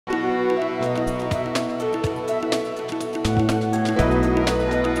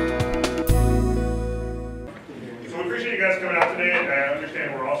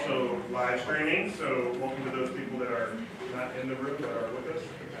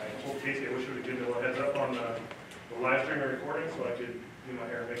Casey, I wish we would give you a little heads up on the live stream and recording so I could do my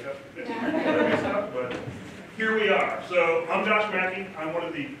hair and makeup and other good stuff, but here we are. So I'm Josh Mackey. I'm one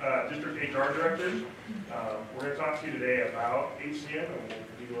of the district HR directors. We're going to talk to you today about HCM, and we'll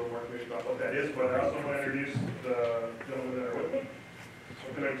give you a little more information about what that is, but I also want to introduce the gentlemen that are with me.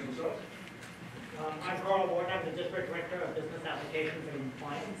 So introduce themselves. I'm Carl Ward. I'm the District Director of Business Applications and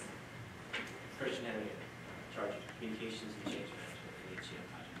Compliance. Christian Henry, charge of communications and change management for the HCM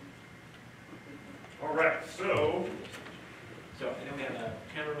project. All right, so I know we have a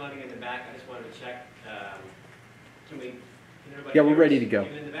camera running in the back. I just wanted to check. Can everybody Yeah, we're hear ready us? to go.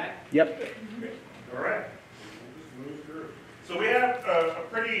 Even in the back? Yep. Great. all right. We'll just move through. So we have a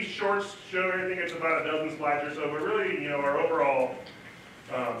pretty short show. I think it's about a dozen slides or so, but really, our overall,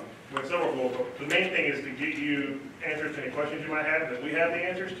 we have several goals. But the main thing is to get you answers to any questions you might have that we have the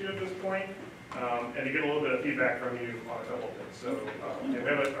answers to at this point, and to get a little bit of feedback from you on a couple of things. So we have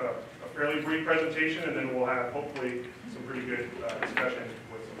a fairly brief presentation, and then we'll have hopefully some pretty good discussion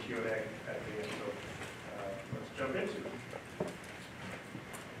with some Q&A at the end. So let's jump into it.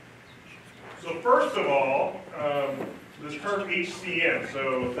 So first of all, this term HCM.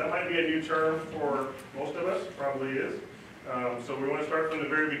 So that might be a new term for most of us, probably is. So we want to start from the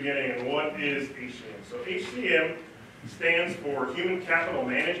very beginning. And what is HCM? So HCM stands for Human Capital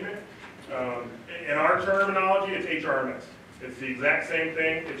Management. In our terminology, it's HRMS. It's the exact same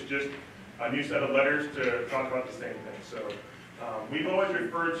thing. It's just a new set of letters to talk about the same thing. So we've always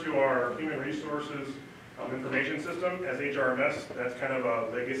referred to our human resources information system as HRMS. That's kind of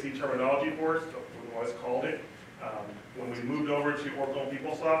a legacy terminology for us. So we always called it. When we moved over to Oracle and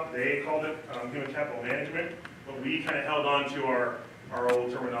PeopleSoft, they called it Human Capital Management, but we kind of held on to our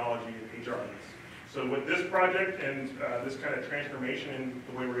old terminology of HRMS. So with this project and this kind of transformation in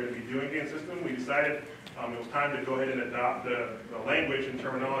the way we're going to be doing the system, we decided it was time to go ahead and adopt the language and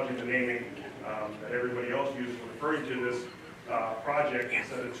terminology and the naming that everybody else uses referring to this project and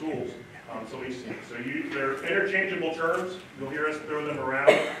set of tools. They're interchangeable terms. You'll hear us throw them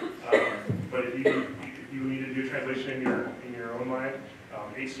around, but if you need to do a translation in your own mind,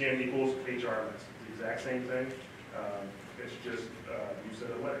 HCM equals HRMS. It's the exact same thing. It's just a new set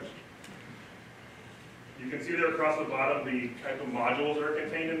of letters. You can see there across the bottom the type of modules that are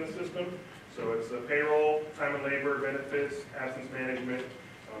contained in the system. So it's payroll, time and labor, benefits, absence management,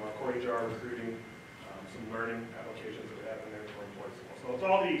 core HR, recruiting, some learning applications that we have in there for employees. So it's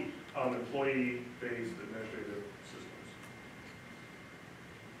all the employee-based administrative systems.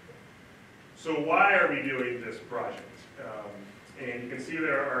 So why are we doing this project? And you can see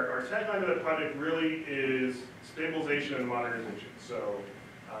there our tagline of the project really is stabilization and modernization. So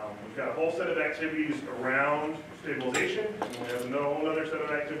we've got a whole set of activities around stabilization, and we have a whole other set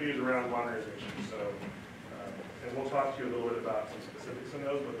of activities around modernization. So, and we'll talk to you a little bit about some specifics in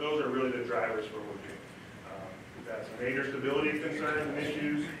those, but those are really the drivers for what we're doing. We've got some major stability concerns and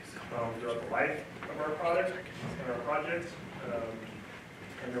issues throughout the life of our product and our projects.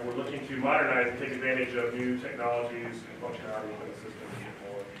 And then we're looking to modernize and take advantage of new technologies and functionality within the system to get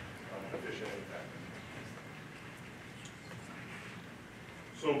more efficient and effective.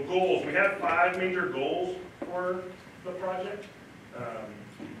 So goals, we have 5 major goals for the project.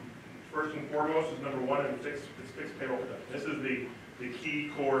 First and foremost is number 1, and fix payroll production. This is the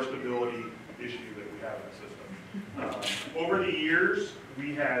key core stability issue that we have in the system. Over the years,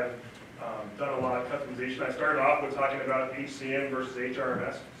 we have done a lot of customization. I started off with talking about HCM versus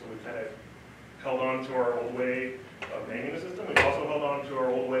HRMS, so we kind of held on to our old way of naming the system. We've also held on to our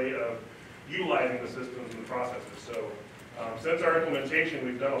old way of utilizing the systems and the processes. So since our implementation,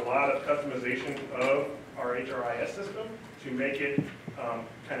 we've done a lot of customization of our HRIS system to make it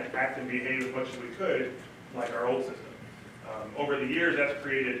kind of act and behave as much as we could like our old system. Over the years, that's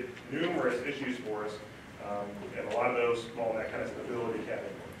created numerous issues for us, and a lot of those fall in that kind of stability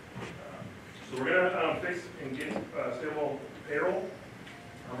category. So we're going to fix and get stable payroll.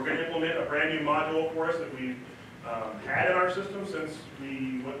 We're going to implement a brand new module for us that we've had in our system since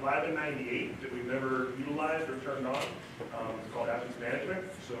we went live in '98 that we've never utilized or turned on. It's called absence management.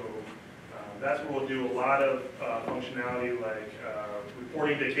 So that's where we'll do a lot of functionality like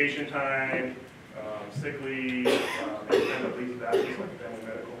reporting vacation time, sick leave, kind of leaves of absence like family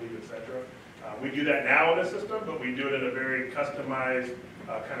medical leave, etc. We do that now in the system, but we do it in a very customized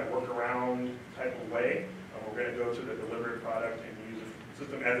kind of workaround type of way. We're going to go to the delivered product and use the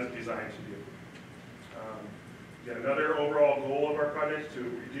system as it's designed to do. Again, another overall goal of our project is to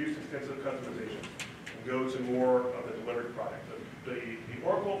reduce extensive customization and go to more of the delivered product. The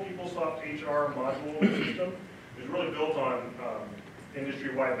Oracle PeopleSoft HR module system is really built on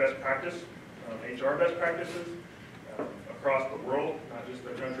industry-wide best practice, HR best practices across the world, not just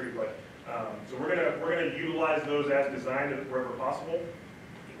the country, but to utilize those as designed wherever possible.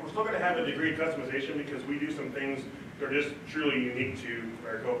 We're still going to have a degree of customization because we do some things that are just truly unique to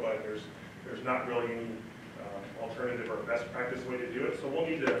Maricopa. There's not really any alternative or best practice way to do it, so we'll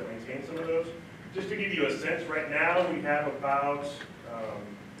need to maintain some of those. Just to give you a sense, right now we have about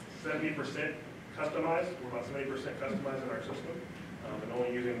 70% customized. We're about 70% customized in our system, and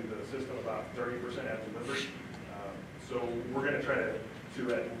only using the system about 30% as delivered. So we're going to try to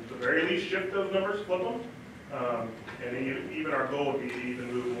at the very least shift those numbers, flip them, and then even our goal would be to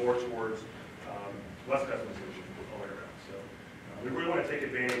even move more towards less customization all the way around. So we really want to take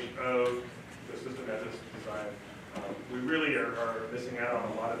advantage of the system as it's designed. We really are missing out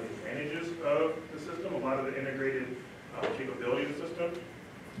on a lot of the advantages of the system, a lot of the integrated capability of the system.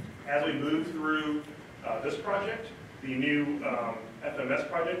 As we move through this project, the new FMS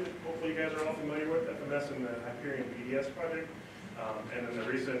project, hopefully you guys are all familiar with FMS and the Hyperion BDS project, and then the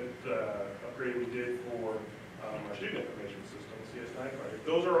recent upgrade we did for our student information system, the CS9 project.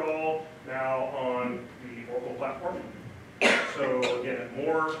 Those are all now on the Oracle platform. So again,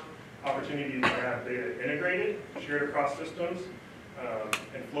 more opportunities to have data integrated, shared across systems,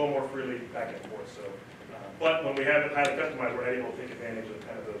 and flow more freely back and forth. So, but when we have it highly customized, we're able to take advantage of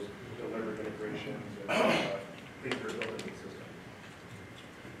kind of those delivered integrations and things that are built into the system.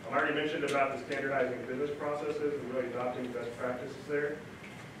 I already mentioned about the standardizing business processes and really adopting best practices there.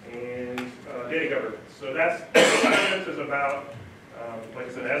 And data governance. So that's what is about. Like I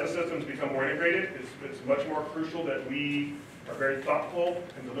said, as the systems become more integrated, it's much more crucial that we are very thoughtful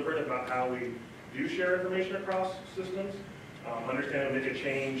and deliberate about how we do share information across systems. Understand and make a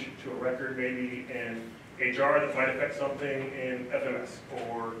change to a record maybe in HR that might affect something in FMS,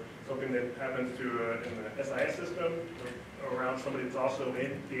 or something that happens to in the SIS system around somebody that's also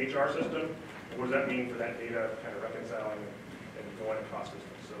in the HR system. What does that mean for that data kind of reconciling and going across systems?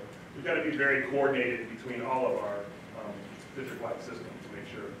 So we've got to be very coordinated between all of our district-wide systems to make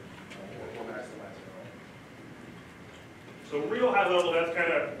sure we're maximizing it all. So real high level, that's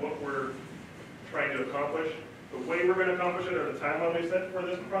kind of what we're trying to accomplish. The way we're going to accomplish it, or the timeline we set for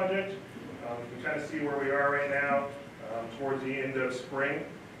this project, you can kind of see where we are right now, towards the end of spring.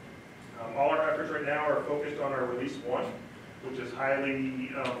 All our efforts right now are focused on our release 1, which is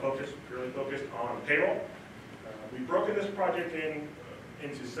highly purely focused on payroll. We've broken this project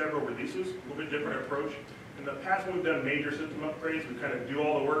into several releases, a little bit different approach. In the past, when we've done major system upgrades, we kind of do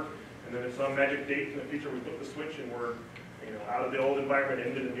all the work, and then at some magic date in the future, we flip the switch and we're out of the old environment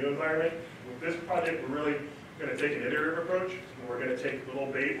into the new environment. With this project, we're really going to take an iterative approach, and we're going to take little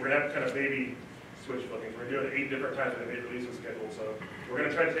we're going to have kind of baby switch flipping. We're doing it 8 different times in the 8 releases schedule, so we're going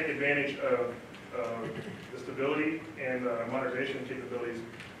to try to take advantage of the stability and modernization capabilities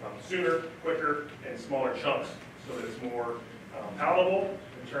sooner, quicker, and smaller chunks, so that it's more palatable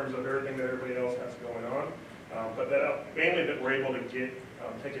in terms of everything that everybody else has going on. But that mainly that we're able to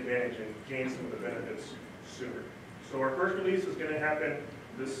take advantage and gain some of the benefits sooner. So our first release is going to happen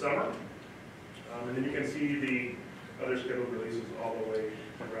this summer, and then you can see the other scheduled releases all the way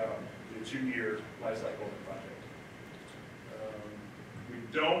throughout the 2-year life cycle of the project.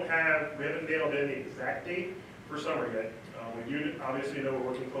 We haven't nailed in the exact date for summer yet. We do obviously know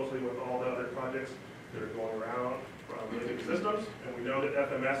we're working closely with all the other projects that are going around related to systems, and we know that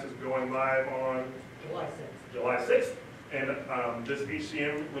FMS is going live on July 6th, and this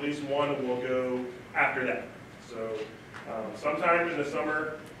HCM release 1 will go after that. So sometime in the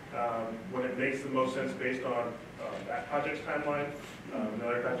summer, when it makes the most sense based on that project's timeline, and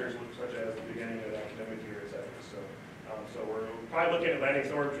other factors such as the beginning of the academic year, etc. So we're probably looking at landing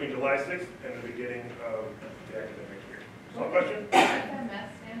somewhere between July 6th and the beginning of the academic year. So question? What does FMS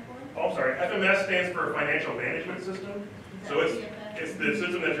stand for? Oh, I'm sorry. FMS stands for Financial Management System. So it's the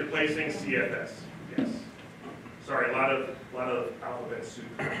system that's replacing CFS. Yes. Sorry, a lot of alphabet soup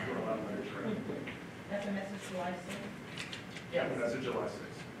for a lot of letters, right? FMS is July 6th? Yeah, that's in July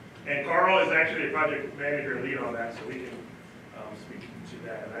 6th. And Carl is actually a project manager lead on that, so we can speak to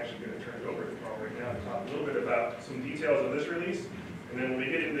that. I'm actually going to turn it over to Carl right now to talk a little bit about some details of this release. And then when we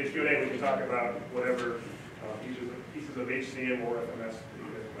get into the Q&A, we can talk about whatever pieces of HCM or FMS that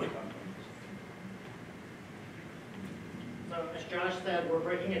you guys want to talk about. So as Josh said, we're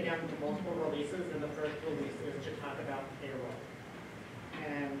breaking it down into multiple releases, and the first release is to talk about payroll.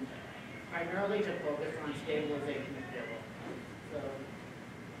 And primarily to focus on stabilization of payroll. So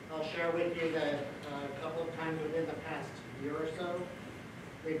I'll share with you that a couple of times within the past year or so,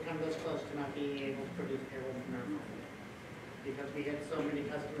 we've come this close to not being able to produce payroll from our company, because we had so many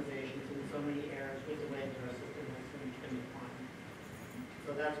customizations and so many errors with the way that our system has been defined.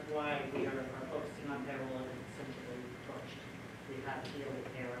 So that's why we are focusing on payroll as essentially torched. we have to be able to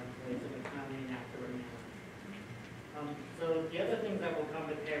pay our employees in a timely and accurate manner. So the other things that will come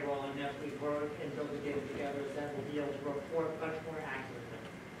with payroll, and as we work and build the data together, is that we'll be able to report much more accurately.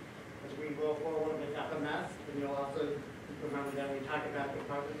 As we go forward with FMS, and you'll also remember that we talked about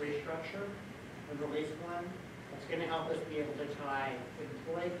department restructure and release one. It's going to help us be able to tie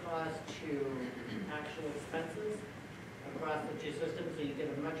employee costs to actual expenses across the two systems, so you get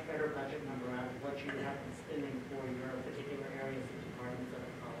a much better budget number out of what you have been spending for your particular areas and departments of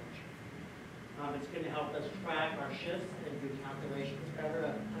the college. It's going to help us track our shifts and do calculations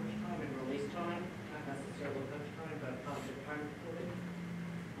better at punch time and release time, not necessarily punch time, but positive time reporting.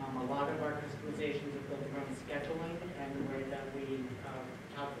 A lot of our customizations are built around scheduling and the way that we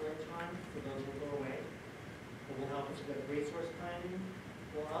calculate time, so those will go away. It will help us with resource planning.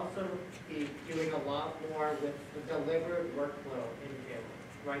 We'll also be doing a lot more with the delivered workflow in payroll.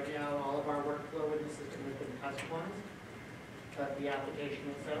 Right now, all of our workflow in the system has been customized, but the application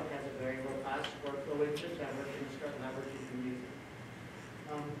itself has a very robust workflow engine that we're going to start leveraging and using.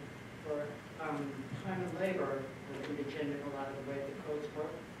 For time and labor, we're going to be changing a lot of the way the codes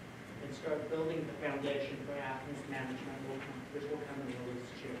work and start building the foundation for absence management, which will come in release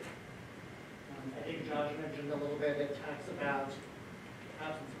 2. I think Josh mentioned a little bit, it talks about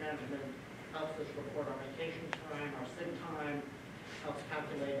absence management, helps us report our vacation time, our sick time, helps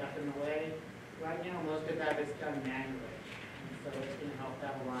calculate FMLA. Right now, most of that is done manually. So it's going to help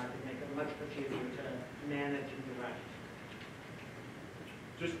that a lot to make it much easier to manage and direct.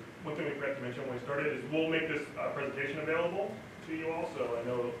 Just one thing we forgot to mention when we started is we'll make this presentation available to you all. So I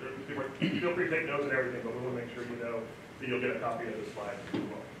know feel free to take notes and everything, but we will make sure you know that you'll get a copy of the slides as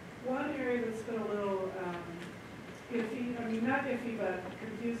well. One area that's been a little iffy, I mean not iffy, but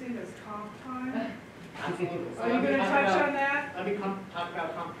confusing is comp time. Absolutely. So Are you going to touch on that? Let me talk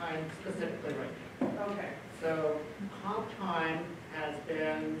about comp time specifically right now. Okay. So comp time has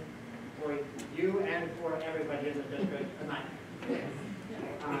been, for you and for everybody in the district, a nightmare.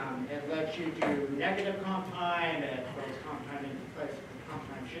 It lets you do negative comp time, it throws comp time into place with comp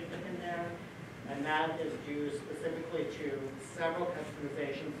time shouldn't have been there. And that is due specifically to several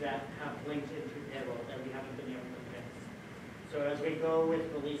customizations that have linked into payroll that we haven't been able to fix. So as we go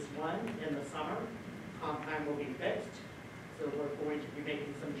with release 1 in the summer, comp time will be fixed. So we're going to be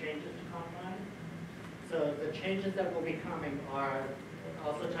making some changes to comp time. So the changes that will be coming are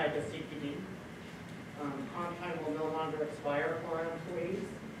also tied to CPD. Comp time will no longer expire for our employees.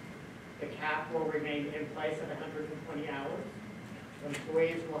 The cap will remain in place at 120 hours.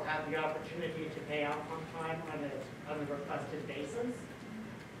 Employees will have the opportunity to pay out comp time on a requested basis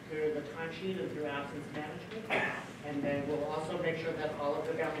through the timesheet and through absence management. And then we'll also make sure that all of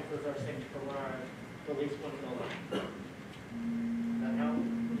the balances are synced for our release 1 go live. That help?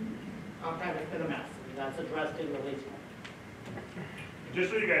 Comp time has been a mess. That's addressed in release 1. Just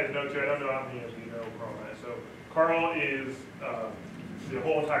so you guys know too, I don't know how many of you know Carl and I. So Carl is the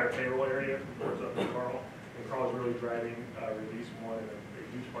whole entire payroll area reports up to Carl, and Carl is really driving release 1 and a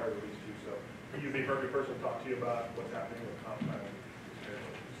huge part of release 2. So he's the perfect person to talk to you about what's happening with comp time.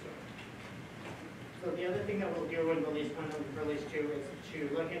 So the other thing that we'll do in release 1 and release 2 is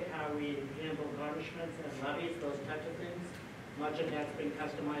to look at how we handle garnishments and levies, those types of things. Much of that's been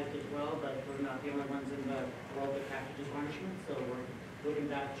customized as well, but we're not the only ones in the world that have to do garnishments, so we're moving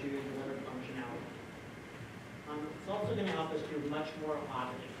back to delivered functionality. It's also going to help us do much more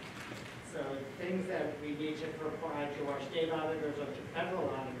auditing. So things that we need to provide to our state auditors or to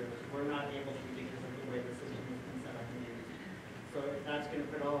federal auditors, we're not able to because of the way the system has been set up and used. So that's going to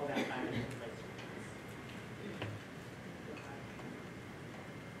put all of that back into place.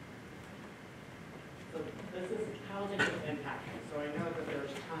 So this is how is it going to impact us? So I know that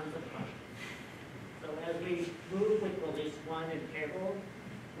there's tons of questions. So as we move with release 1 in payroll,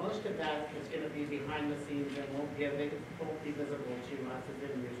 most of that is going to be behind the scenes and won't be visible to us as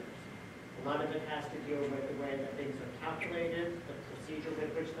end users. A lot of it has to do with the way that things are calculated, the procedure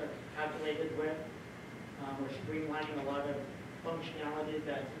with which they're calculated with. We're streamlining a lot of functionality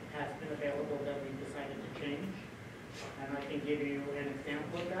that has been available that we've decided to change. And I can give you an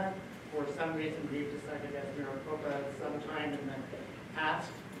example of that. For some reason, we've decided as Maricopa sometime in the past,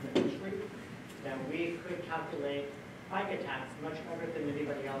 in the history, that we could calculate FICA tax much better than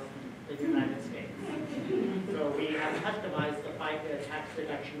anybody else in the United States. So we have customized the FICA tax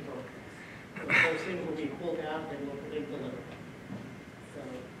deduction programs. So those things will be pulled out and we'll put in delivered. So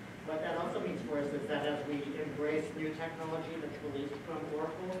what that also means for us is that as we embrace new technology that's released from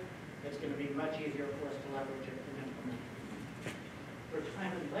Oracle, it's going to be much easier for us to leverage it and implement. For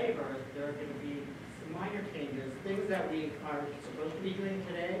time and labor, there are going to be some minor changes, things that we are supposed to be doing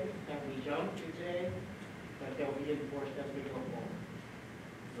today that we don't do today. but they'll be enforced as we go forward.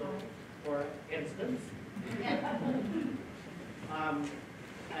 So, for instance,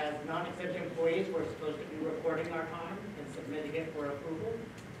 as non-exempt employees, we're supposed to be reporting our time and submitting it for approval.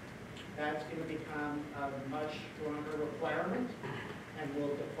 That's going to become a much stronger requirement, and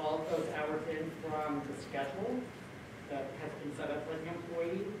we'll default those hours in from the schedule that has been set up for the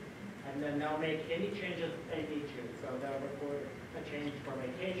employee, and then they'll make any changes that they need to. So they'll report a change for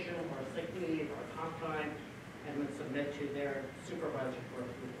vacation or sick leave or comp time, and then submit to their supervisor for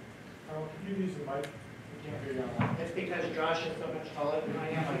approval. Carl, can you use the mic? We can't hear you on that. It's because Josh is so much taller than I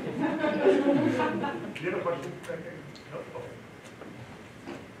am. I didn't. Do you have a question back there? No? Okay.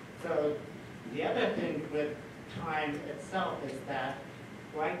 So the other thing with time itself is that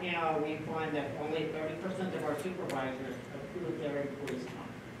right now we find that only 30% of our supervisors approve their employees'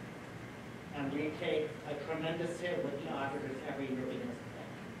 time. And we take a tremendous hit with the auditors every year because of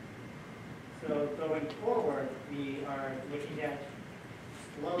that. So going forward, we are looking at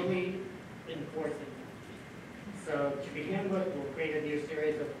slowly enforcing them. So to begin with, we'll create a new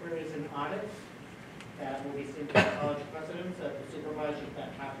series of queries and audits that will be sent to the college presidents of the supervisors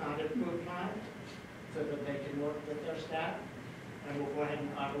that have not approved time, so that they can work with their staff, and we'll go ahead and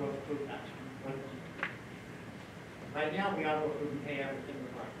auto-approve that time. Right now, we auto-approve and pay everything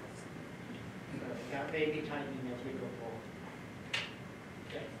regardless. So that may be tightening as we go forward.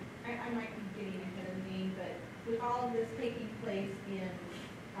 Okay. I might be getting ahead of me, but with all of this taking place in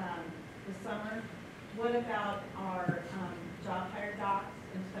the summer, what about our job hire docs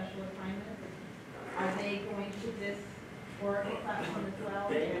and special assignments? Are they going to this Oracle platform as well?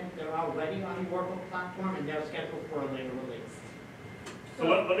 They're already on the Oracle platform, and they're scheduled for a later release. So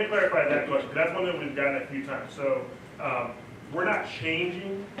let me clarify that question, because that's one that we've gotten a few times. So we're not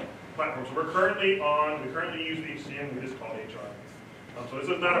changing platforms. So we currently use HCM, we just call it HR. So this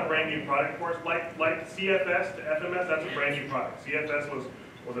is not a brand new product for us. Like CFS to FMS, that's a brand new product. CFS was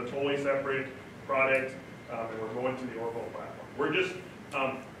a totally separate product, and we're going to the Oracle platform. We're just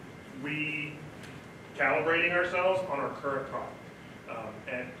recalibrating ourselves on our current product.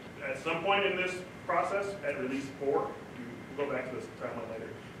 And at some point in this process, at release 4, we'll go back to this timeline later,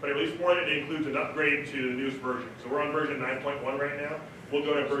 but at release 4, it includes an upgrade to the newest version. So we're on version 9.1 right now. We'll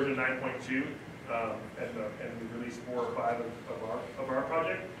go to version 9.2 and release 4 or 5 of our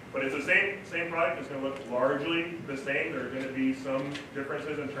project. But it's the same product. It's going to look largely the same. There are going to be some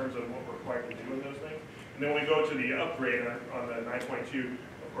differences in terms of what we're required to do in those things. And then when we go to the upgrade on the 9.2,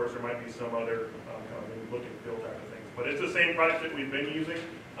 of course, there might be some other kind of look and feel type of things. But it's the same product that we've been using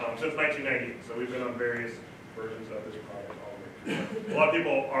since 1998. So we've been on various versions of this product all the way through. A lot of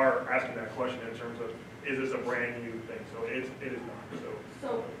people are asking that question in terms of, is this a brand new thing? So it is not.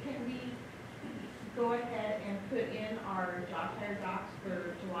 So can we go ahead and put in our job hire docs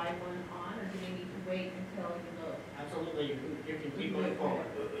for July 1 on, or do we need to wait until the? Absolutely, you can keep going forward.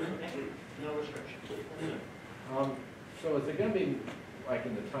 No restrictions. So is it going to be, like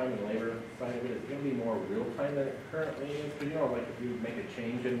in the time and labor side of it, is it going to be more real time than it currently is? Because, you know, like if you make a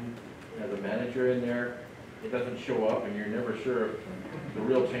change in, as a manager in there, it doesn't show up and you're never sure if the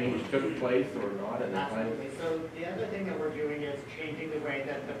real change took place or not at the time. Absolutely. So the other thing that we're doing is changing the way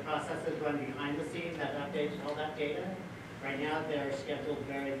that the process is run behind the scenes that updates all that data. Right now, they're scheduled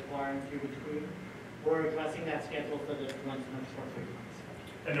very far and few between. We're addressing that schedule for the ones in the short 3 months.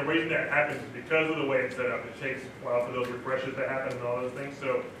 And the reason that happens is because of the way it's set up. It takes a while for those refreshes to happen and all those things.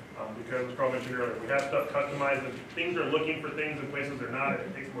 So because, as Carl mentioned earlier, we have stuff customized and things are looking for things in places they're not.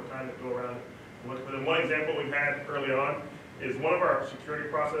 It takes more time to go around and look for them. One example we've had early on is one of our security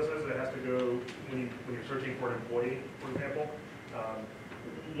processes that has to go when you're searching for an employee, for example.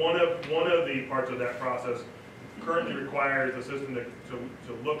 One of the parts of that process currently requires the system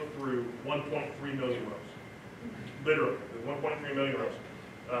to look through 1.3 million rows. Literally, 1.3 million rows.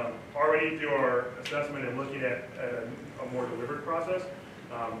 Already through our assessment and looking at a more deliberate process,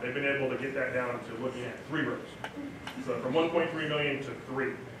 they've been able to get that down to looking at 3 rows. So from 1.3 million to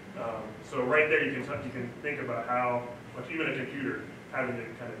 3. So right there you can think about how much even a computer having to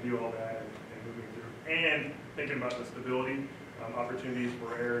kind of do all that and moving through, and thinking about the stability, opportunities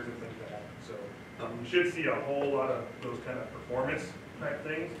for errors and things like that. So you should see a whole lot of those kind of performance type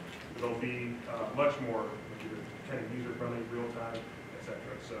things. They'll be much more kind of user-friendly, real-time, etc.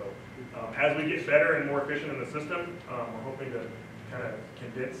 So as we get better and more efficient in the system, we're hoping to kind of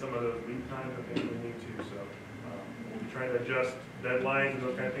condense some of those lead times and things we need to. So we'll be trying to adjust deadlines and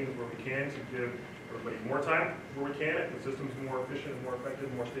those kind of things where we can to give everybody more time where we can. If the system's more efficient, more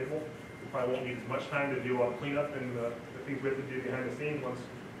effective, more stable, we probably won't need as much time to do all the cleanup and the things we have to do behind the scenes once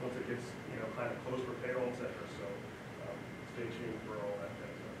it gets kind of closed for payroll, etc. So stay tuned for all that kind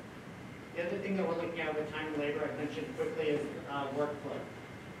of stuff. The other thing that we're looking at with time and labor, I mentioned quickly, is workflow.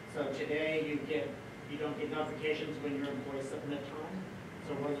 So today, you don't get notifications when your employees submit time.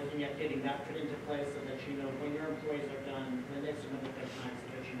 So we're looking at getting that put into place so that you know when your employees are done, when they submit their time,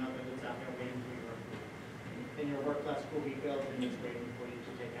 so that you know that it's out there waiting for your approval. Then your work list will be filled and it's waiting for you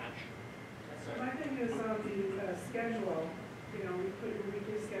to take action. So, My thing is on the schedule, you know, we put your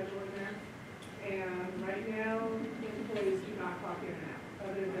weekly schedule in there, and right now, employees do not clock in and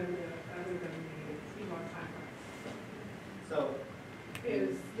out, other than the T1 time frame. so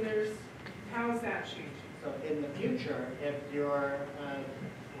How is that changing? So in the future, if you're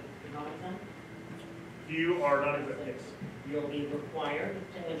non-exempt, You are not exempt, yes. you'll be required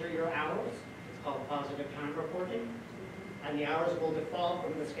to enter your hours. It's called positive time reporting. And the hours will default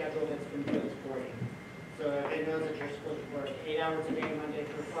from the schedule that's been built for you. So if it knows that you're supposed to work 8 hours a day, Monday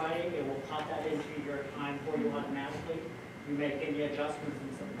through Friday, it will pop that into your time for you automatically. You make any adjustments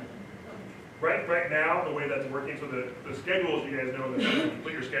and submit them. Right now, the way that's working, so the schedules, you guys know, that you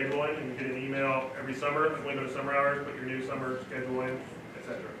put your schedule in and you get an email every summer, when you go to summer hours, put your new summer schedule in,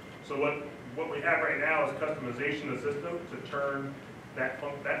 etc. So what we have right now is customization of the system to turn that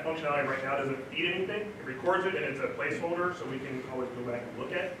functionality right now doesn't feed anything. It records it and it's a placeholder, so we can always go back and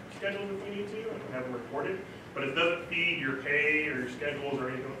look at schedules if we need to and have them recorded. But it doesn't feed your pay or your schedules or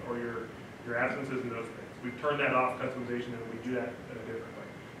anything, or your absences and those things. We've turned that off, customization, and we do that in a different way.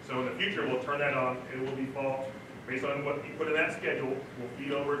 So in the future, we'll turn that on. It will default based on what you put in that schedule. We'll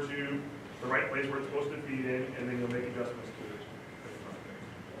feed over to the right place where it's supposed to feed in, and then you'll make adjustments to it.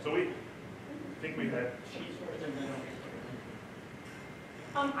 So we think we had. She's first and then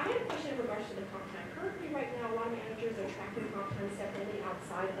I had a question in regards to the comp time. Currently, right now, a lot of managers are tracking comp time separately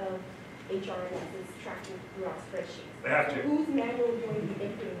outside of HRMS, is tracking through our spreadsheets. They have So to. who's manually going to be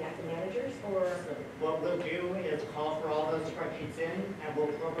inputting that, the managers or? So what we'll do is call for all those spreadsheets in, and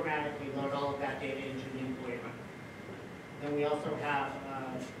we'll programmatically load all of that data into the employee record. Then we also have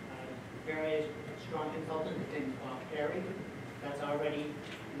a very strong consultant named Barry that's already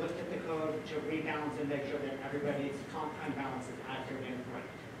looked at the code to rebalance and make sure that everybody's comp time balance is accurate and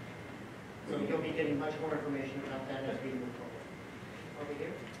correct. So you'll be getting much more information about that as we move forward. Over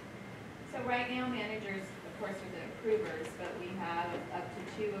here. So right now, managers, of course, are the approvers, but we have up to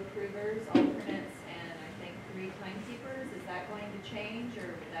 2 approvers, alternates, and I think 3 timekeepers. Is that going to change,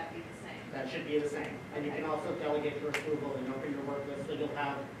 or would that be the same? That should be the same. And you can also delegate your approval and open your work list, so you'll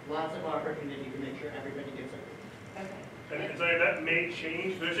have lots of opportunity to make sure everybody gets it. Okay. And so that may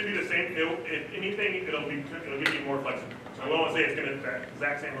change. There should be the same. If anything, it'll give you more flexibility. So I won't say that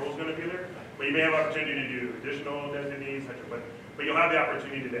exact same rule is going to be there, but you may have opportunity to do additional designees, but you'll have the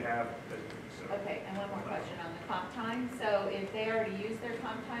opportunity to have designees. So. Okay, and one more question on the comp time. So if they already use their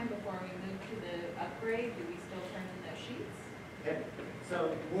comp time before we move to the upgrade, do we still turn in those sheets? Okay.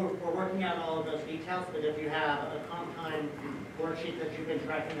 So we're working out all of those details, but if you have a comp time worksheet that you've been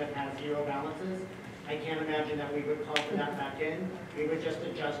tracking that has 0 balances, I can't imagine that we would call for that back in. We would just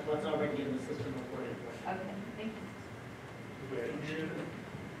adjust what's already in the system reported for. Okay, thank you.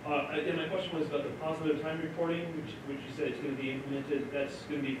 And my question was about the positive time reporting, which you said is going to be implemented. That's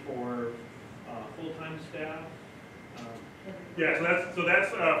going to be for full-time staff. Yeah, so that's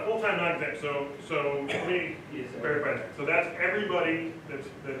full-time non-exempt. So let me verify that. So that's everybody that's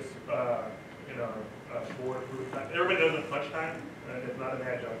in our board group. Everybody doesn't punch time. It's not an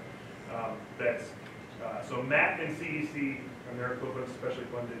adjunct. So MAC and CEC and their equivalents, especially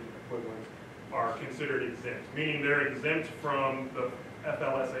funded equivalents, are considered exempt, meaning they're exempt from the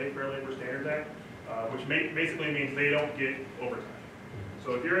FLSA, Fair Labor Standards Act, which basically means they don't get overtime.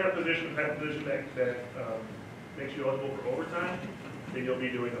 So if you're in a position that makes you eligible for overtime, then you'll be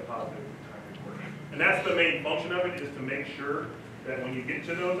doing the positive time reporting. And that's the main function of it, is to make sure that when you get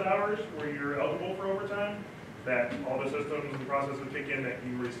to those hours where you're eligible for overtime, that all the systems and processes kick in, that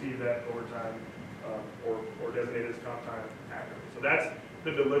you receive that overtime or designated as comp time accurately. So that's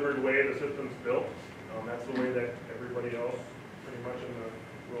the delivered way the system's built. That's the way that everybody else pretty much in the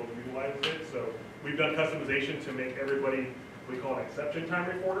world utilizes it. So we've done customization to make everybody, we call an exception time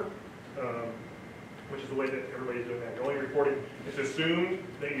reporter, which is the way that everybody's doing that. You're only reporting, it's assumed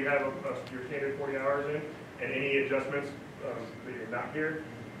that you have your standard 40 hours in, and any adjustments that you're not here,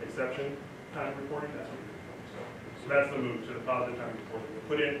 exception time reporting, that's what you're doing. So that's the move to the positive time reporting. You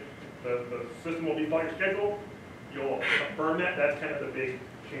put in, the system will default your schedule, you'll affirm that, that's kind of the big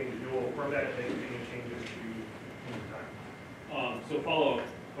change. You'll affirm that and make any changes to time. So follow-up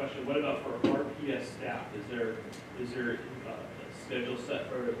question, what about for RPS staff? Is there a schedule set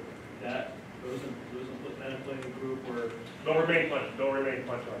for that? That employee group, or Don't remain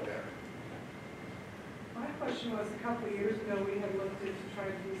punched like that. question was, a couple of years ago, we had looked into trying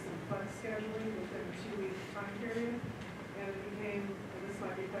to do some flex scheduling within a 2-week time period. And it became, and this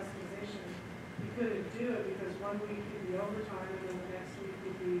might be customization, you couldn't do it because 1 week could be overtime and then the next week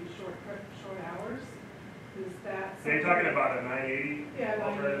would be short hours. Is that? So you're talking about a 980 Yeah,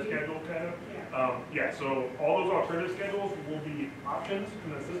 alternative 980. schedule kind of? Yeah. Yeah, so all those alternative schedules will be options,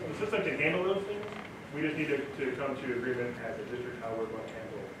 and the system can handle those things. We just need to come to agreement as a district how we're going to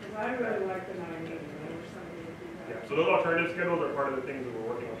handle it. Because I really like the 980, I wish somebody would do that. Yeah, so those alternative schedules are part of the things that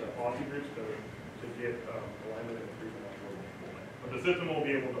we're working with the policy groups to get alignment and agreement on those. But the system won't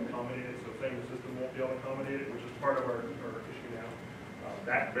be able to accommodate it, so saying the system won't be able to accommodate it, which is part of our issue now,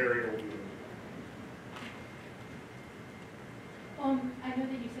 that variable will be removed. I know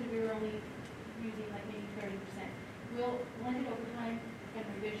that you said we were only using like maybe 30%. Will blended overtime and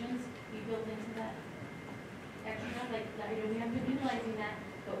revisions be built into that extra? Like, I know we haven't been utilizing that,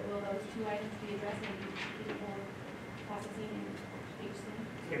 but will those two items be addressed and be more processing and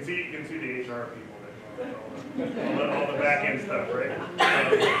HCM? You can see the HR people that all the back end stuff, right?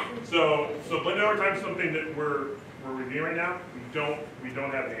 So blended overtime is something that we're reviewing right now. We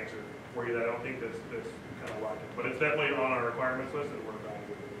don't have an answer for you. I don't think that's kind of locked in, but it's definitely on our requirements list and we're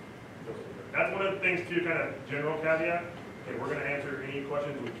evaluating. That's one of the things too, kind of general caveat. Okay, we're going to answer any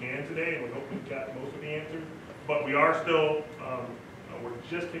questions we can today, and we hope we've got most of the answers. But we are still, we're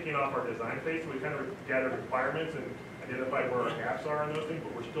just kicking off our design phase, so we kind of gathered requirements and identified where our gaps are in those things.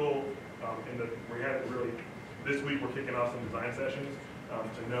 But we're still we haven't really. This week we're kicking off some design sessions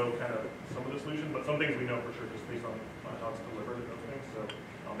to know kind of some of the solutions, but some things we know for sure just based on how it's delivered and those things. So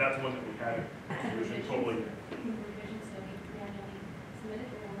that's one that we had solution totally. Revisions still be manually submitted,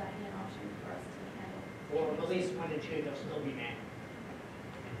 or will that be an option for us to handle? Or release 1 and 2, they'll still be manual.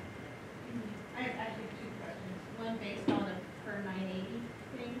 I have actually 2 questions. One based on a per 980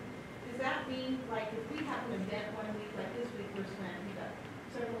 thing. Does that mean, like, if we have an event 1 week, like this week we're slammed, we've got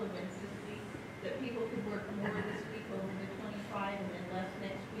several events this week, that people could work more this week over the 25 and then less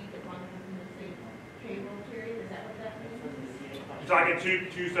next week as long as it's in the same payroll period? Is that what that means? You're talking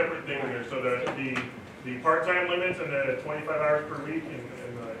two separate things there. So the part-time limits and the 25 hours per week and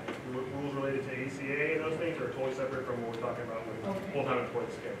the rules related to ACA and those things are totally separate from what we're talking about with full-time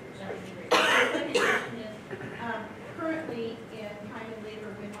employee schedules. That would be great. The second question is, currently in time and labor,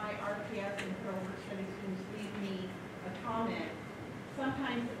 when my RPS and Pro Work Study students leave me a comment,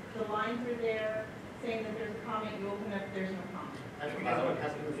 sometimes the lines are there saying that there's a comment, you open up, there's no comment. That's because of a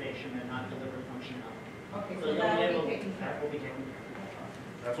customization and not delivered functionality. Okay, So so that'll be taken care that will be taken care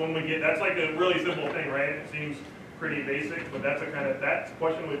of. That's when we get, that's like a really simple thing, right? It seems pretty basic, but that's a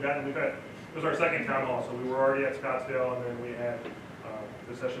question we've gotten. It was our second town hall, so we were already at Scottsdale, and then we had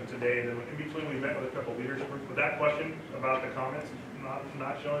the session today, and then in between we met with a couple leadership groups. But that question about the comments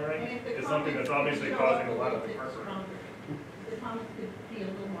not showing right And if the is something that's comments obviously could show causing up a lot of little bit heartburn. stronger, the comments could be a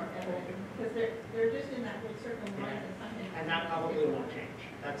little more evident, because they're just in that little circle line and something. And that probably won't change.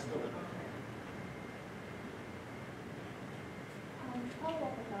 That's the limit.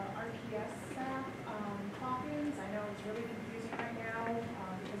 Follow up with the RPS staff, clock-ins. I know it's really confusing right now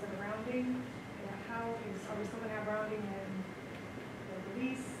because of the rounding. Are we still gonna have rounding in the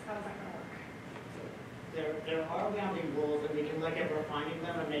release? How's that gonna work? There are rounding rules, and we can look at refining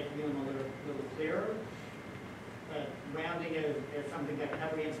them and making them a little clearer. But rounding is something that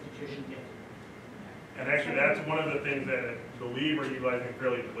every institution gets. And actually, that's one of the things that I believe we're utilizing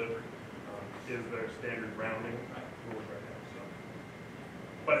fairly delivered is their standard rounding rules right now. So,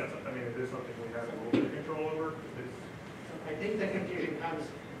 but it is something we have a little bit of control over. So I think the confusion comes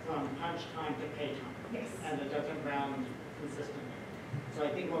from punch time to pay time. Yes. And it doesn't round consistently. So I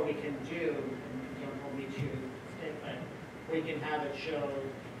think what we can do, and you don't hold me to state, but we can have it show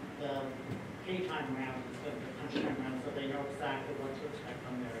the pay time round instead of the punch time round, so they know exactly what to expect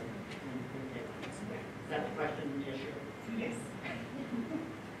from their pay time. Is that the question, the issue? Yes.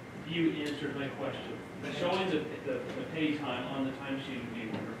 You answered my question. Showing the pay time on the timesheet would be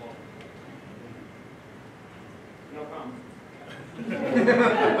wonderful. No problem.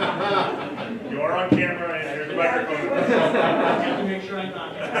 You are on camera and there's a microphone. I have to make sure I'm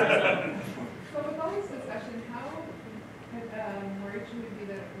not. So with all this discussion, how worried should we be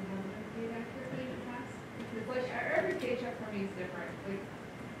that we haven't been paid accurately in the past? It's like every paycheck for me is different, like,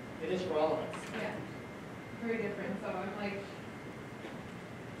 It is for all of us. yeah, very different. So I'm like,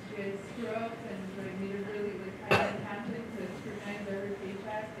 do you screw up and do I need to really like hire an accountant to scrutinize every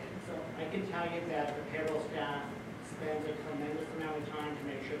paycheck? And So I can tell you that the payroll staff spends a tremendous amount of time to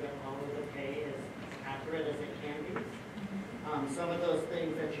make sure that all of the pay is as accurate as it can be. Some of those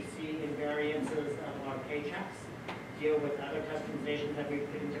things that you see in variances of our paychecks deal with other customizations that we've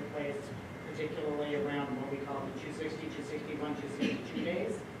put into place, particularly around what we call the 260, 261, 262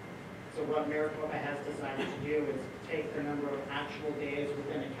 days. So what Maricopa has decided to do is take the number of actual days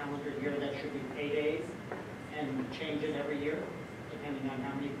within a calendar year that should be paydays and change it every year, depending on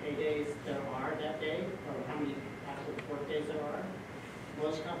how many paydays there are that day, or how many actual work days there are.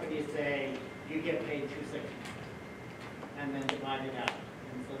 Most companies say, you get paid 260, and then divide it out.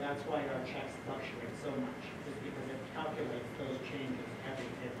 And so that's why our checks fluctuate so much, is because it calculates those changes every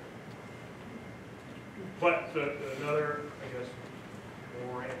day. But another, I guess,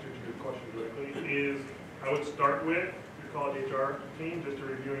 more answer to your question directly is, I would start with your college HR team, just to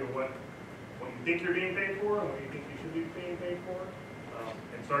reviewing what you think you're being paid for and what you think you should be being paid for.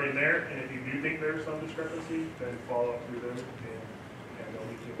 And starting there, and if you do think there's some discrepancy, then follow up through them and they'll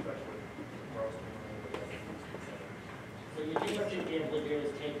be in touch with Carlson. So you think what you'd be able to do is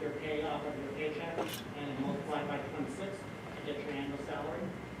take your pay off of your paycheck and multiply by 26 to get your annual salary?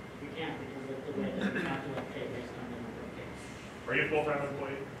 You can't, because of the way that you calculate pay based on the number of days. Are you a full-time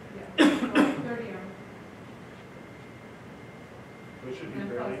employee? Yeah, 30 hours. Which should be And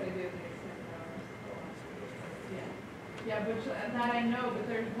plus fairly. they do the extended hours. Yeah, yeah, but that I know, but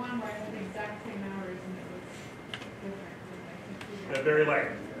there's one where I had the exact same hours and it was different. And I can see They're very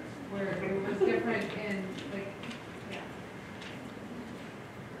light. where it was different in, like, yeah.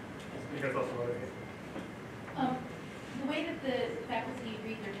 You guys also want to. The way that the faculty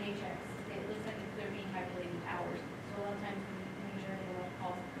read their paychecks, it looks like they're being calculated hours. So a lot of times when you share the roll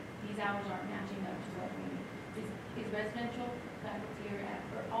call, these hours aren't matching up to what we need. Is residential faculty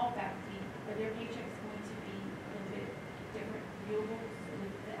or all faculty, are their paychecks going to be a little bit different, viewable,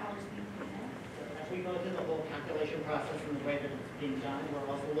 with the hours being presented? As we go through the whole calculation process and the way that it's being done, we're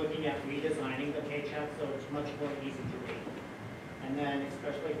also looking at redesigning the paycheck so it's much more easy to read. And then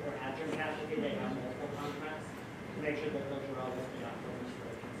especially for adjunct faculty, they have multiple contracts to make sure that those are all listed out for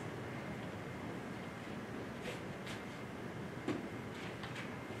restrictions.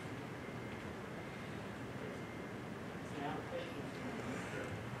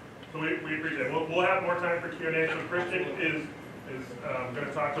 So we appreciate it. We'll have more time for Q&A. So Christian is going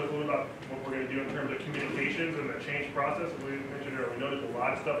to talk to us a little about what we're going to do in terms of communications and the change process. As we mentioned earlier, we know there's a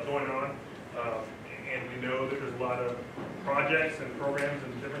lot of stuff going on, and we know that there's a lot of projects and programs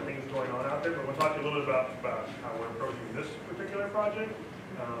and different things going on out there. But we'll talk to you a little bit about how we're approaching this particular project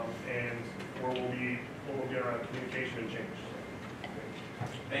and where we'll get around communication and change.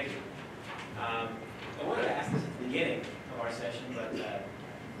 Thank you. I wanted to ask this at the beginning of our session, but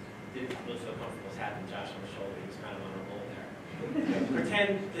didn't feel so comfortable as having Josh on the shoulder. He was kind of on a roll there.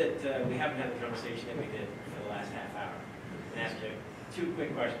 Pretend that we haven't had the conversation that we did for the last half hour. And ask you two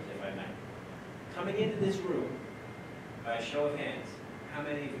quick questions, if I may. Coming into this room, by a show of hands, how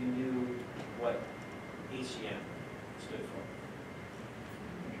many of you knew what HCM stood for?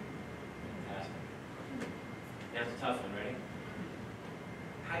 Fantastic. Now it's a tough one, ready?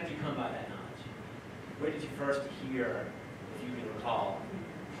 How did you come by that knowledge? Where did you first hear, if you can recall,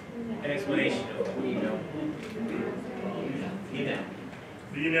 an explanation of what you know? Email.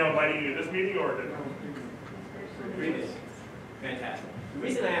 The email inviting you to this meeting or the Previous. Fantastic. The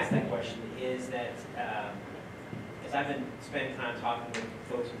reason I asked that question is that as I've been spending time talking with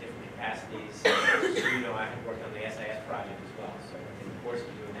folks in different capacities, you know, I've worked on the SIS project as well. So in the course of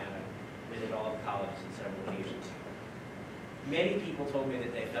doing that, I visited all the colleges on several occasions. Many people told me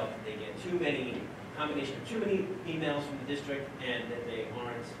that they felt that they get combination of too many emails from the district and that they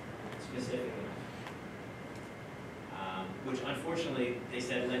aren't specific enough. Which unfortunately, they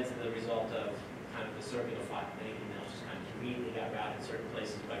said led to the result of kind of the circular file. Many emails just kind of conveniently got routed certain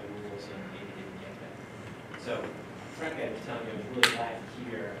places by rules and maybe didn't get them. So frankly, I was telling you, I was really glad to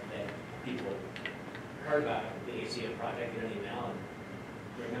hear that people heard about the HCM project in an email and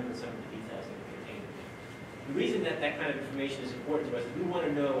remembered some of the details that it contained. The reason that that kind of information is important to us is we want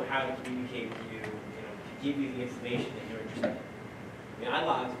to know how to communicate with you, to give you the information that you're interested in. I mean, I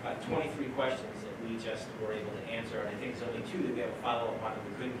logged about 23 questions that we just were able to answer, and I think there's only 2 that we have a follow-up on that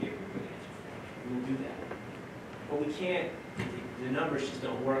we couldn't give you a good answer for. We will do that. But we can't, the numbers just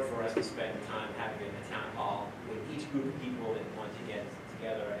don't work for us to spend time having a town hall with each group of people that want to get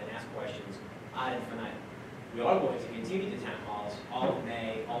together and ask questions ad infinitum. We are going to continue the town halls all of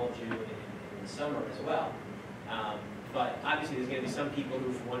May, all of June, and in the summer as well. But obviously there's going to be some people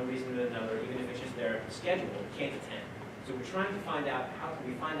who, for one reason or another, even if it's just their schedule, can't attend. So we're trying to find out, how can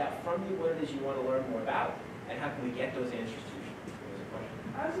we find out from you what it is you want to learn more about, and how can we get those answers to you? There was a question.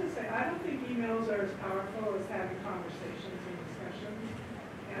 I was gonna say, I don't think emails are as powerful as having conversations and discussions.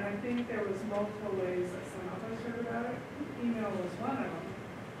 And I think there was multiple ways that some of us heard about it. Email was one of them.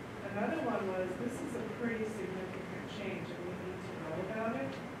 Another one was, this is a pretty significant change and we need to know about it.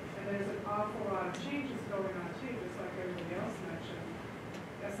 And there's an awful lot of changes going on too, just like everybody else mentioned.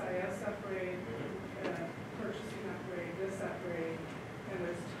 SIS upgrade, purchasing upgrade, this upgrade, and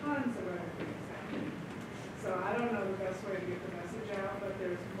there's tons of other things happening. So I don't know the best way to get the message out, but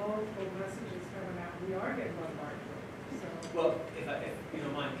there's multiple messages coming out. We are getting bombarded with them, so. Well, if you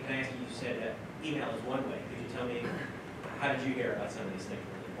don't mind, can I ask you, you said that email is one way. Could you tell me, how did you hear about some of these things?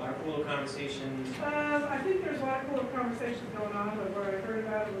 Water cooler conversations? I think there's a lot of cool conversations going on, but where I heard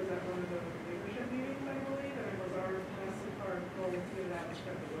about it was at one of the leadership meetings, I believe, and it was our message, our goal to get it out and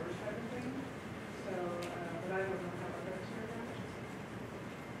spread the word type of thing. So, but I don't know how others heard that.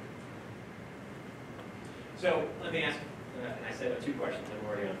 So let me ask, and I said 2 questions, I'm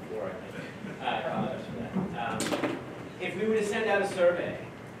already on 4, I think. I apologize for that. If we were to send out a survey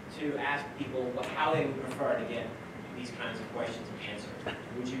to ask people how they would prefer to get these kinds of questions answered,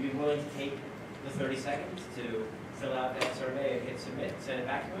 would you be willing to take the 30 seconds to fill out that survey and hit submit, send it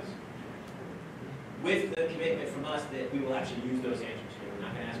back to us? With the commitment from us that we will actually use those answers. We're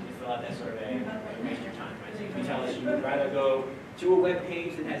not going to ask you to fill out that survey and waste your time. Right? So if you tell us you would rather go to a web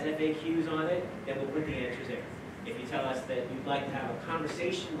page that has FAQs on it, then we'll put the answers in. If you tell us that you'd like to have a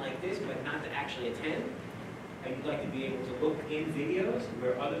conversation like this, but not to actually attend, and you'd like to be able to look in videos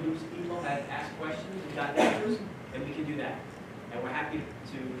where other groups of people have asked questions and got answers, then we can do that. And we're happy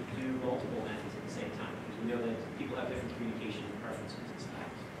to do multiple methods at the same time, because we know that people have different communication preferences and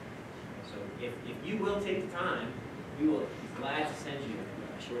styles. So if you will take the time, we will be glad to send you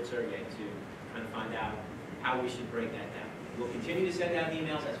a short survey to kind of find out how we should break that down. We'll continue to send out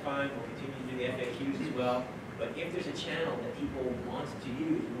emails, that's fine. We'll continue to do the FAQs as well. But if there's a channel that people want to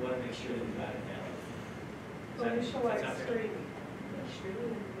use, we want to make sure that we got it available. So you show like streaming.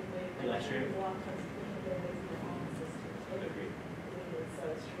 You like streaming?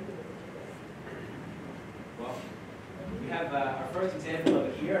 Well, we have our first example of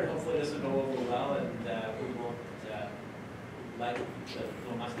it here, and hopefully this will go over well, and we won't like the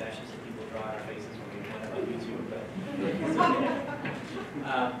little mustaches that people draw on our faces when we want it on YouTube.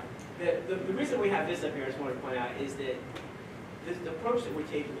 But the reason we have this up here, I just want to point out, is that the approach that we're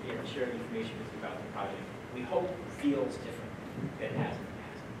taking here, sharing information with you about the project, we hope feels different than it has in the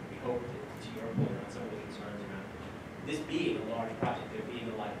past. We hope that, to your point on some of the concerns around this being a large project, there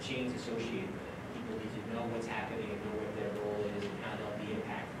being a lot of change associated with it. People need to know what's happening and know what their role is and how they'll be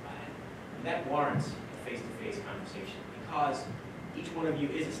impacted by it. And that warrants a face-to-face conversation because each one of you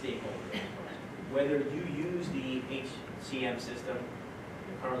is a stakeholder. Whether you use the HCM system,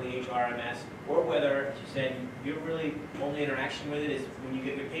 currently HRMS, or whether, as you said, your really only interaction with it is when you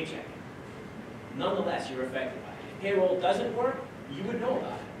get your paycheck. Nonetheless, you're affected by it. If payroll doesn't work, you would know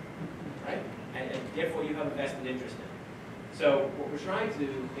about it, right? And therefore, you have a vested interest in it. So what we're trying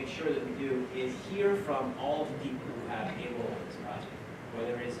to make sure that we do is hear from all of the people who have payroll in this project,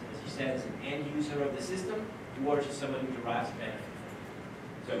 whether it's, as you said, as an end user of the system, or just someone who derives a benefit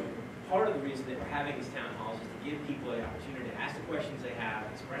from it. So part of the reason that we're having these town halls is to give people the opportunity to ask the questions they have,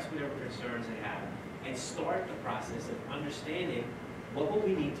 express whatever concerns they have, and start the process of understanding what will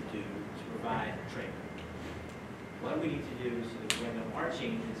we need to do to provide training. What do we need to do so that when there are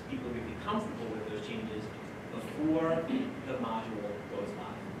changes, people will be comfortable with those changes before the module goes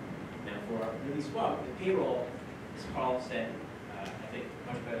live. Now for release 12, the payroll, as Carl said, I think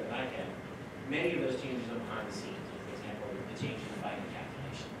much better than I can, many of those changes are behind the scenes. For example, the change in the FICA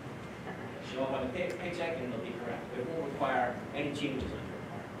calculation. Show up on the paycheck and it'll be correct. It won't require any changes on your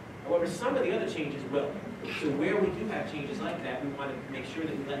part. However, some of the other changes will. So where we do have changes like that, we want to make sure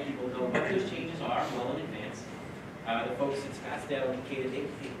that we let people know what those changes are well in advance. The folks at Scottsdale indicated they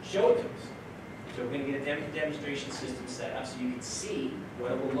show it to us. So we're going to get a demonstration system set up so you can see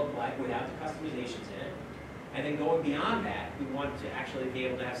what it will look like without the customizations in it. And then going beyond that, we want to actually be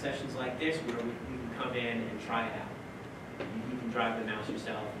able to have sessions like this where we can come in and try it out. You can drive the mouse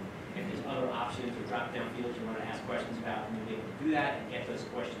yourself. If there's other options or drop-down fields you want to ask questions about, and you'll be able to do that and get those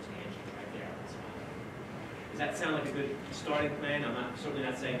questions answered right there on the spot. Does that sound like a good starting plan? I'm certainly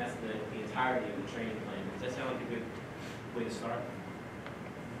not saying that's the entirety of the training plan. Does that sound like a good way to start?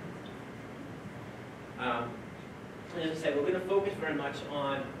 As I said, we're going to focus very much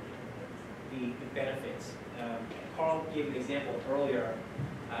on the benefits. Carl gave an example earlier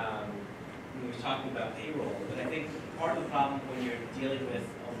when he was talking about payroll, but I think part of the problem when you're dealing with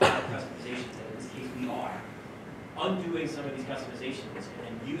a lot of customizations, and in this case we are, undoing some of these customizations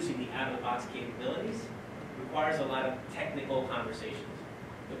and using the out-of-the-box capabilities requires a lot of technical conversations.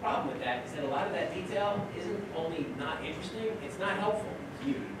 The problem with that is that a lot of that detail isn't only not interesting, it's not helpful to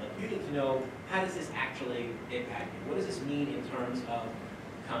you. Like, you need to know, how does this actually impact you? What does this mean in terms of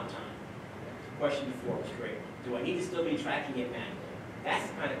comp time? Question before was great. Do I need to still be tracking it manually? That's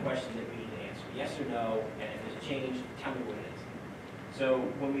the kind of question that we need to answer, yes or no, and if there's a change, tell me what it is. So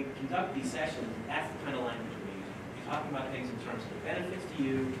when we conduct these sessions, that's the kind of language we're using. We're talking about things in terms of the benefits to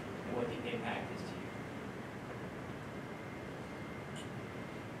you and what the impact is to you.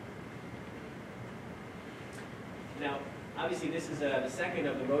 Now, obviously, this is the second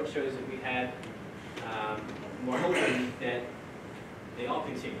of the road shows that we've had. We're hoping that they all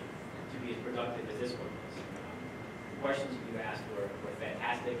continue to be as productive as this one was. The questions that you asked were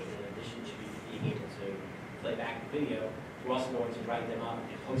fantastic, and in addition to being able to play back the video, we're also going to write them up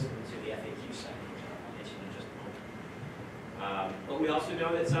and post them to the FAQ site, which I'll mention in just a moment. But we also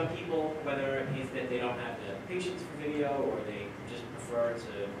know that some people, whether it's that they don't have the patience for video or they just prefer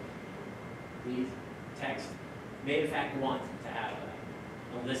to read text, may in fact want to have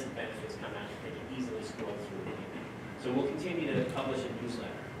a list of benefits come out that they can easily scroll through. So we'll continue to publish a newsletter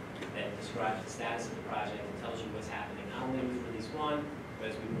that describes the status of the project and tells you what's happening, not only with release 1, but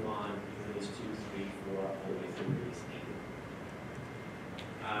as we move on with release 2, 3, 4, all the way through release 8.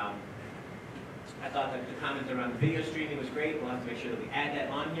 I thought that the comment around the video streaming was great. We'll have to make sure that we add that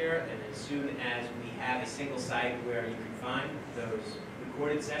on here, and as soon as we have a single site where you can find those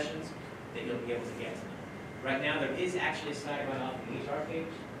recorded sessions, that you'll be able to get to them. Right now, there is actually a site right off the HR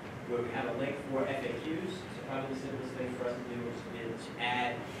page where we have a link for FAQs. So probably the simplest thing for us to do is to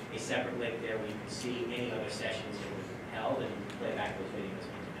add a separate link there where you can see any other sessions that were held and you can play back those videos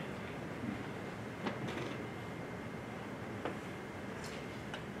on demand.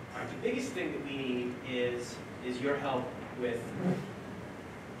 All right, the biggest thing that we need is your help with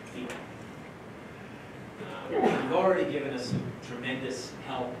feedback. You've already given us some tremendous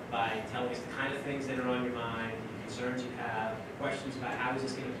help by telling us the kind of things that are on your mind, the concerns you have, the questions about how is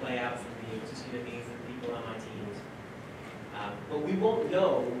this going to play out for me, what's this going to mean for the people on my teams. But we won't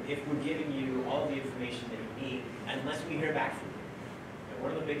know if we're giving you all the information that you need unless we hear back from you. And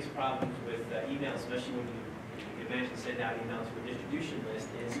one of the biggest problems with email, especially when you imagine send out emails to a distribution list,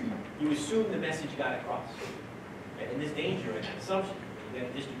 is you assume the message got across. And there's danger in that assumption. You have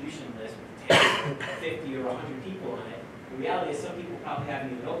a distribution list with 10, 50, or 100 people on it. The reality is some people probably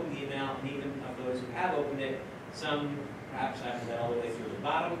haven't even opened the email, and even of those who have opened it, some perhaps haven't got all the way through the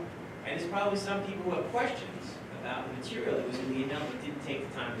bottom. And there's probably some people who have questions about the material that was in the email but didn't take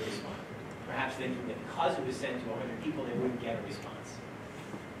the time to respond. Perhaps thinking that because it was sent to 100 people, they wouldn't get a response.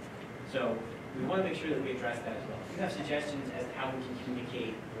 So we want to make sure that we address that as well. If you have suggestions as to how we can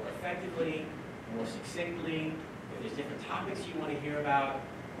communicate more effectively, more succinctly, if there's different topics you want to hear about,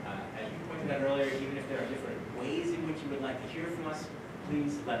 as you pointed out earlier, even if there are different ways in which you would like to hear from us,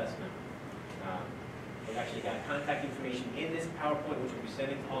 please let us know. We've actually got contact information in this PowerPoint, which we'll be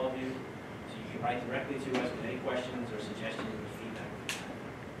sending to all of you, so you can write directly to us with any questions or suggestions or feedback.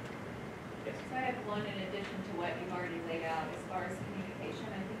 Yes? So I have one in addition to what you've already laid out as far as communication.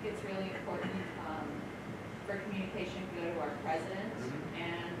 I think it's really important for communication to go to our president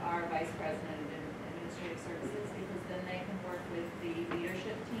and our vice president of administrative services, because then they can work with the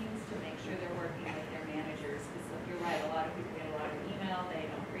leadership teams to make sure they're working with their managers. Because you're right, a lot of people get a lot of email, they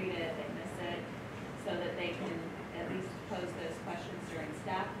don't read it, they miss it, so that they can at least pose those questions during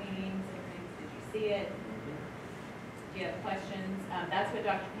staff meetings and things. Did you see it? Do you have questions? That's what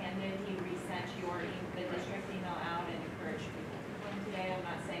Dr. Pan did. He resent the district email out and encouraged people to come today. I'm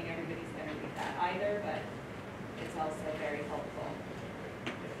not saying everybody's going to read that either, but it's also very helpful.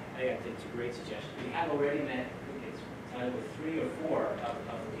 I think it's a great suggestion. We have already met, it's titled with 3 or 4 of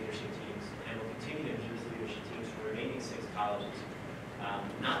the leadership teams, and we'll continue to meet with the leadership teams for the remaining 6 colleges.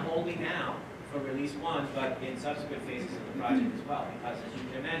 Not only now for release 1, but in subsequent phases of the project as well, because as you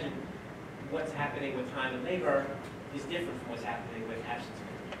can imagine, what's happening with time and labor is different from what's happening with absence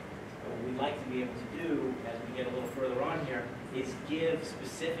management. What we'd like to be able to do, as we get a little further on here, is give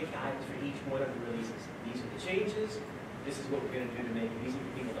specific guidance for each one of the releases. These are the changes. This is what we're going to do to make it easy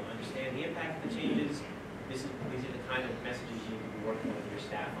for people to understand the impact of the changes. These are the kind of messages you can be working with your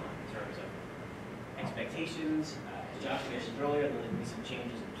staff on in terms of expectations. As Josh mentioned earlier, there will be some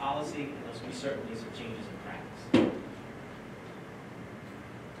changes in policy, and there'll be certainly some changes in practice.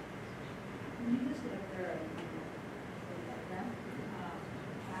 Can you just go through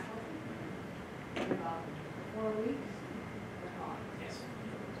about 4 weeks or not? Yes.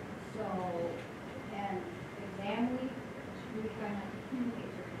 So, and exam week, we kind of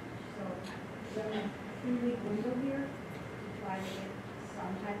communicate very much. So, we're in a 3-week window here to try to get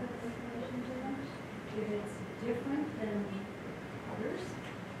some type of information to them. If it's different than others,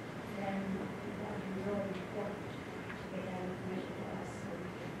 then that would be really important to get that information to us so we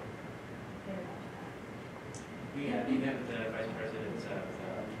can get it up to that. We met with the vice president of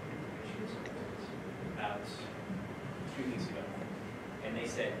about 3 weeks ago. and they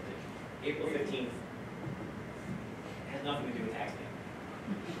said that April 15th has nothing to do with tax day.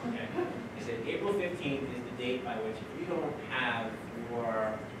 Okay? They said April 15th is the date by which if you don't have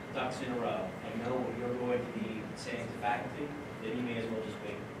your ducks in a row and know what you're going to be saying to faculty, then you may as well just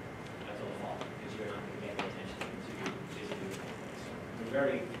wait until the fall, because you're not going to get the attention to basically do anything. So we're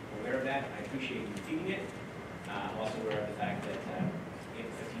very aware of that. I appreciate you repeating it. I'm also aware of the fact that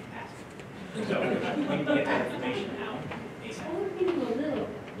April 15th passed. So we need to get that information out ASAP.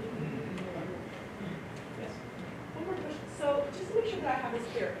 Yes. One more question. So just to make sure that I have this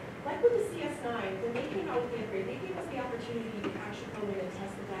clear, like with the CS9, when they came out with the upgrade, they gave us the opportunity to actually go in and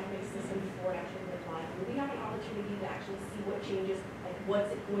test the database system before it actually went live. Will we have an opportunity to actually see what changes, like what's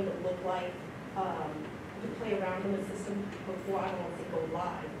it going to look like, to play around in the system before, I don't want to say go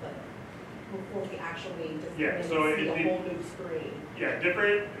live, but before we actually just Yeah, go in so and see a it- whole new screen? Yeah, it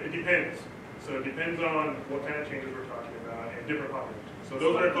depends. So it depends on what kind of changes we're talking about and different populations. So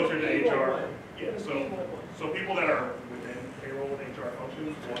those that are closer to HR. Yeah, so people that are within payroll and HR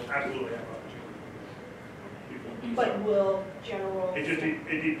functions will absolutely have opportunity. People- But will general? It just,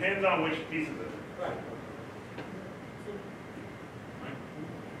 it depends on which pieces of it. Right.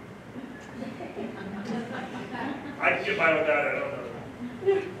 I can get by with that, I don't know.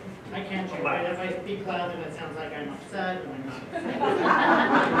 I can't, but if I speak loud, then it sounds like I'm upset, and I'm not.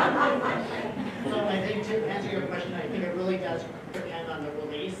 So I think to answer your question, I think it really does depend on the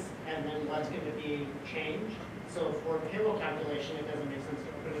release and then what's going to be changed. So for payroll calculation, it doesn't make sense to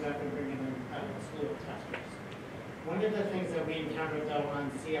open it up and bring in a slew of testers. One of the things that we encountered though on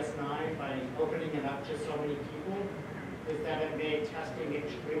CS9 by opening it up to so many people is that it made testing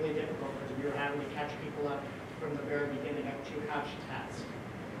extremely difficult because we were having to catch people up from the very beginning up to how to test.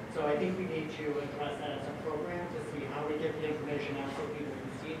 So I think we need to address that as a program to see how we get the information out so people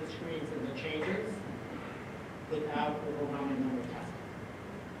can see the screens and the changes without overwhelming them with testing.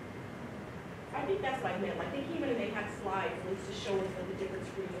 I think that's what I meant, like they came in and they had slides, at least to show us what the different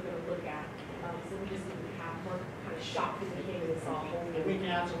screens we're gonna look at. So we just didn't have more kind of shock when we came in and saw a whole And we new.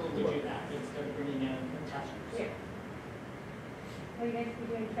 can absolutely do that instead of bringing in the testers. Yeah. Will you guys be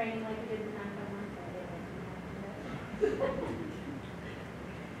doing training like you did in 911?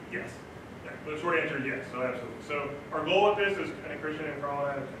 Yes. Yeah, the short answer is yes, so absolutely. So our goal with this is, kind of Christian and Carl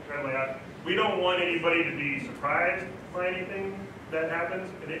and I have tried to lay out, we don't want anybody to be surprised by anything that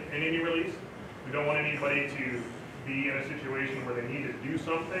happens in any release. We don't want anybody to be in a situation where they need to do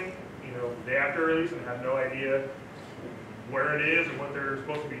something, you know, the day after release and have no idea where it is and what they're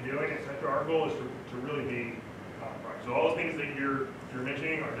supposed to be doing, et cetera. Our goal is to really be right. So all the things that you're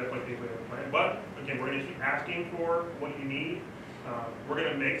mentioning are definitely things we have planned. But again, we're going to keep asking for what you need. We're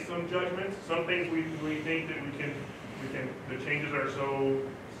going to make some judgments. Some things we think that we can, the changes are so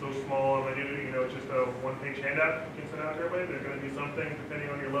small and minute, you know, it's just a one-page handout you can send out to everybody. There's going to be something, depending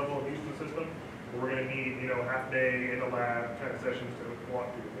on your level of use of the system, where we're going to need, you know, half day in the lab kind of sessions to walk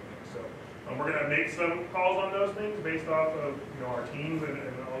through the things. So we're going to make some calls on those things based off of, you know, our teams and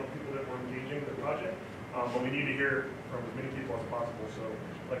all the people that we're engaging in the project. But we need to hear from as many people as possible. So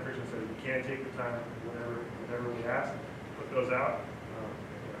like Christian said, we can take the time whenever we ask. Put those out.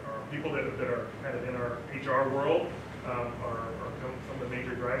 Our people that are kind of in our HR world are some of the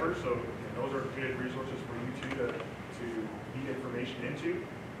major drivers. So those are good resources for you to feed information into.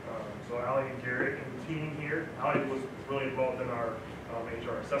 So Allie and Garrett and the team here. Allie was really involved in our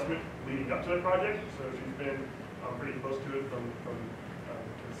HR assessment leading up to the project. So she's been pretty close to it from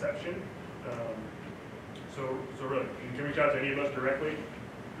conception. So really, you can reach out to any of us directly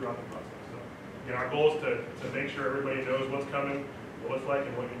throughout the process. Again, our goal is to make sure everybody knows what's coming, what it's like,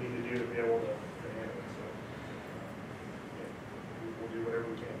 and what you need to do to be able to handle it. So, yeah, we'll do whatever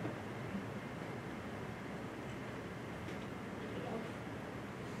we can.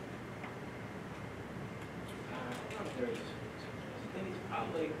 I think it's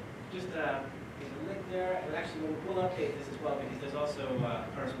probably just there's a link there, and actually we'll update this as well because there's also a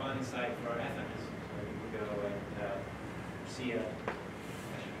corresponding site for FMS where you can go and see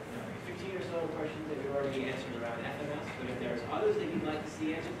 15 or so questions that we've already answered around FMS, but if there's others that you'd like to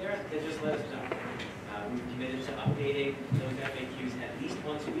see answered there, then just let us know. We've committed to updating those FAQs at least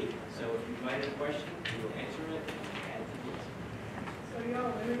once a week, so if you write a question, we will answer it and add to the list. So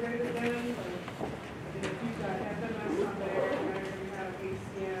y'all integrated them, if you've got FMS on there, and you have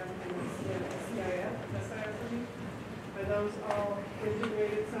HCM and SCIF, are those all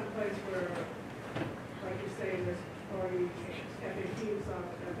integrated someplace where, like you're saying, there's already FAQs on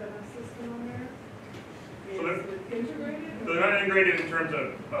the FMS system on there? So Is it integrated? So they're not integrated in terms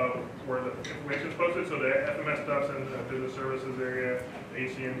of where the information's posted, so the FMS stuff's in the business services area, the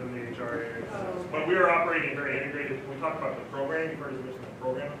HCM's in the HR area. But we are operating very integrated. We talked about the program, you've heard us mention the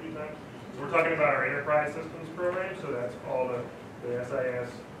program a few times. So we're talking about our enterprise systems program, so that's all the SIS,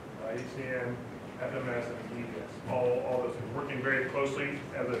 HCM, FMS, and EDS, all those things. Working very closely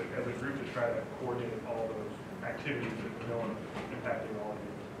as a group to try to coordinate all those activities that we know are impacting all of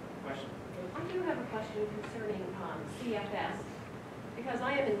you. Question? I do have a question concerning CFS, because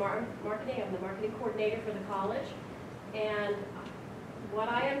I am in marketing, I'm the marketing coordinator for the college, and what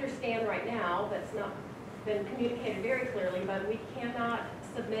I understand right now, that's not been communicated very clearly, but we cannot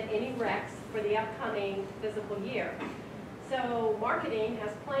submit any recs for the upcoming physical year. So marketing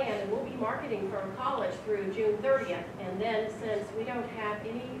has planned, and we'll be marketing for college through June 30th, and then since we don't have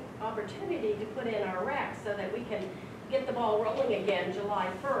any opportunity to put in our recs so that we can get the ball rolling again July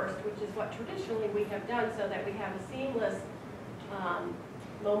 1st, which is what traditionally we have done so that we have a seamless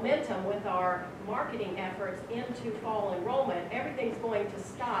momentum with our marketing efforts into fall enrollment, everything's going to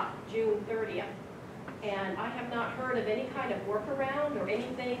stop June 30th. And I have not heard of any kind of workaround or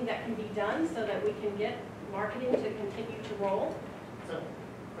anything that can be done so that we can get marketing to continue to roll. So,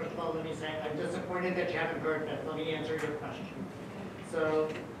 first of all, let me say, I'm disappointed that you haven't heard, but let me answer your question. So,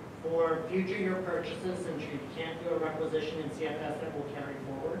 for future year purchases, since you can't do a requisition in CFS that will carry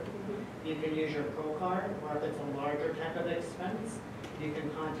forward, you can use your Pro Card, or if it's a larger type of expense, you can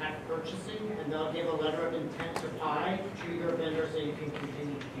contact purchasing, and they'll give a letter of intent to buy to your vendor so you can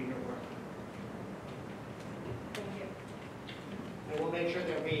continue to do your work. Thank you. And we'll make sure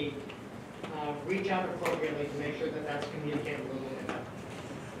that we reach out appropriately to make sure that that's communicated a little bit better.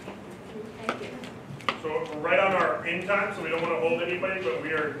 Thank you. So we're right on our end time, so we don't want to hold anybody, but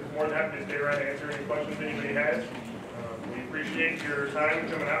we are more than happy to stay around and answer any questions anybody has. We appreciate your time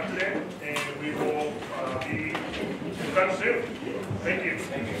coming out today, and we will be in touch soon. Thank you.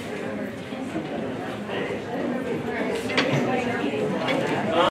 Thank you.